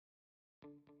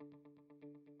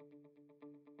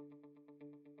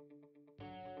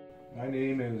My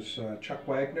name is Chuck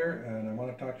Wagner, and I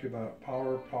want to talk to you about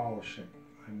power polishing.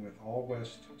 I'm with All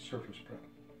West Surface Prep.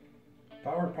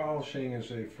 Power polishing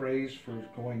is a phrase for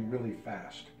going really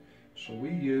fast. So we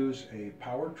use a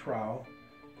power trowel,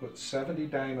 put 70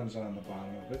 diamonds on the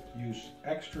bottom of it, use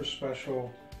extra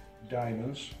special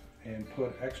diamonds, and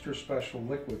put extra special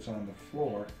liquids on the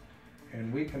floor,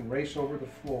 and we can race over the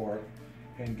floor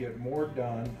and get more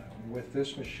done with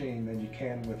this machine than you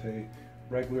can with a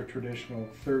regular traditional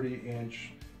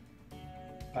 30-inch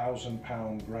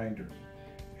 1,000-pound grinder.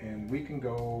 And we can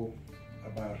go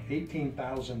about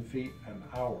 18,000 feet an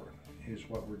hour is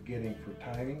what we're getting for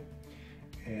timing,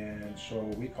 and so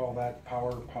we call that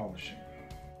power polishing.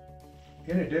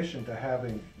 In addition to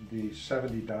having the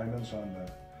 70 diamonds on the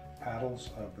paddles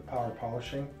of the power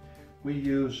polishing, we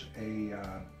use a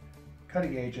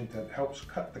cutting agent that helps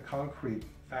cut the concrete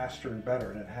faster and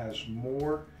better, and it has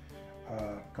more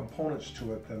components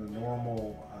to it than the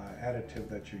normal additive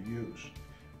that you use.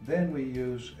 Then we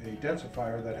use a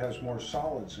densifier that has more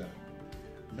solids in it.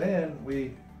 Then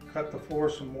we cut the floor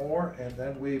some more, and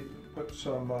then we put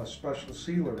some special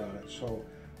sealer on it. So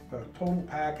the total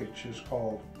package is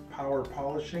called power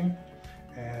polishing,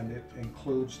 and it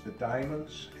includes the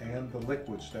diamonds and the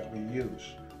liquids that we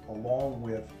use, along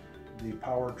with the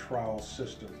power trowel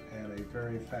system and a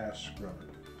very fast scrubber.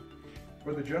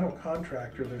 For the general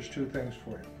contractor, there's two things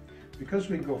for you. Because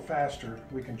we can go faster,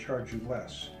 we can charge you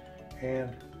less. And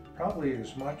probably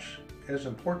as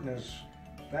important as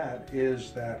that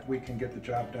is that we can get the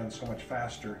job done so much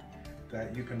faster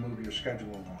that you can move your schedule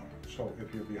along. So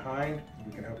if you're behind,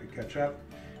 we can help you catch up.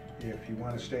 If you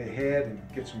want to stay ahead and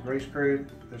get some grace period,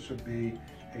 this would be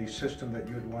a system that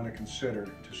you would want to consider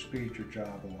to speed your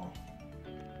job along.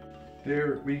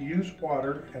 There, we use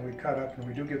water and we cut up and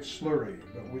we do get slurry,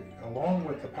 but along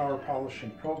with the power polishing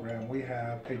program, we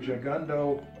have a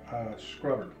Gigundo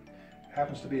scrubber. It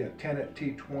happens to be a Tennant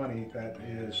T20 that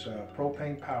is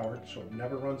propane powered, so it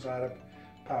never runs out of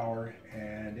power,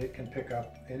 and it can pick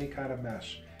up any kind of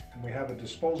mess. And we have a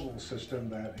disposal system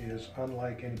that is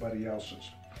unlike anybody else's,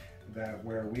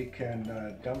 where we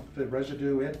can dump the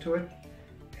residue into it,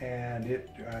 and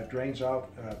it drains out,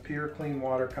 pure clean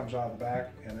water comes out the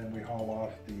back, and then we haul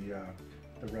off the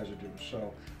residue.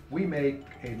 So we make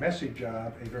a messy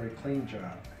job a very clean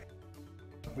job.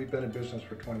 We've been in business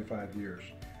for 25 years,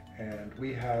 and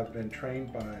we have been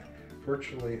trained by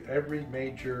virtually every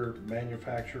major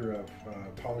manufacturer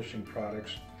of polishing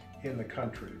products in the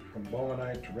country, from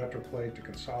Bowenite to Retroplate to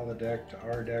Consolidec to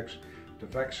Ardex to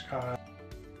Vexcon.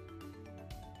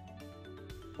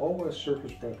 All West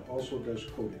Surface Prep also does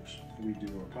coatings. We do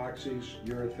epoxies,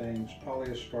 urethanes,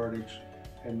 polyaspartics,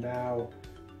 and now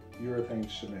urethane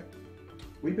cement.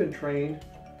 We've been trained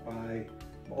by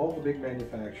all the big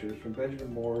manufacturers, from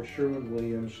Benjamin Moore,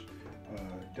 Sherwin-Williams,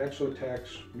 Dexotex,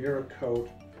 Miracoat,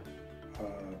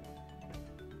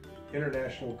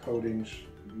 International Coatings,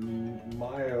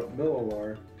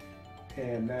 Mylar,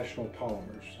 and National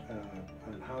Polymers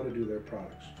on how to do their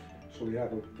products. So we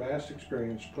have a vast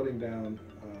experience putting down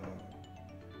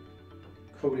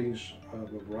coatings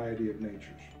of a variety of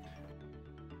natures.